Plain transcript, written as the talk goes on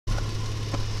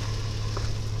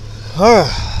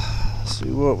Alright, let's see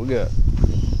what we got.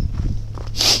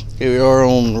 Here we are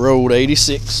on Road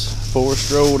 86,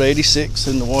 Forest Road 86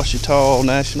 in the Ouachita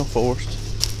National Forest.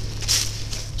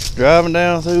 Driving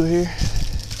down through here.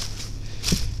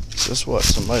 Guess what?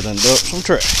 Somebody done dumped some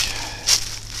trash.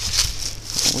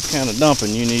 What kind of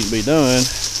dumping you need to be doing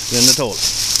in the toilet?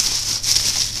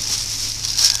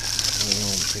 I'm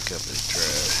gonna pick up this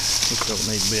trash. This don't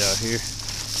need to be out here.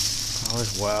 All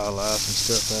this wildlife and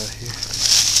stuff out here.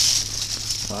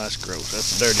 Oh, that's gross.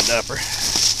 That's a dirty diaper.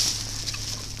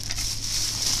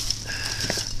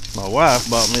 My wife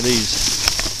bought me these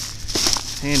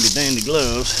handy dandy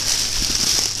gloves.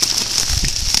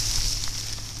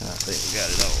 I think we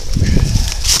got it all there.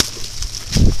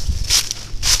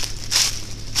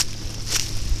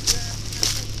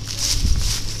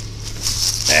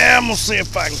 Yeah, I'm gonna see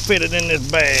if I can fit it in this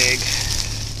bag.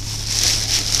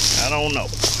 I don't know. A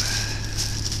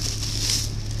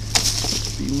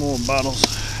few more bottles.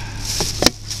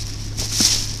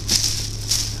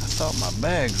 I thought my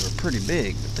bags were pretty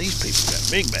big, but these people got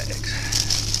big bags.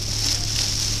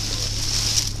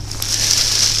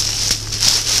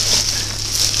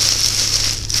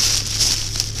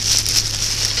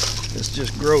 It's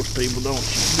just gross, people. Don't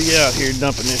be out here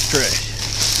dumping this trash.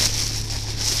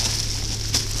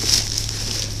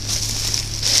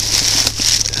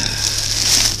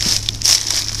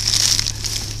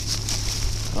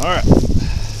 All right.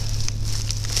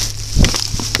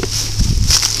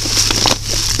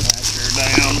 Smash her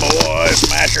down, boys.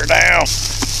 Smash her down.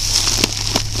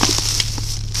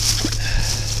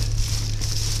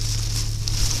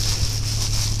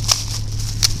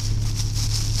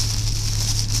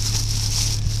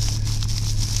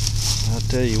 I'll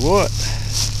tell you what.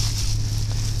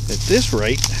 At this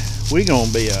rate, we're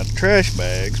gonna be out of trash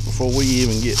bags before we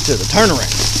even get to the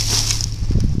turnaround.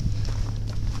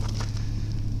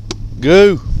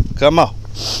 Go, come on.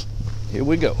 Here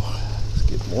we go. Let's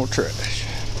get more trash.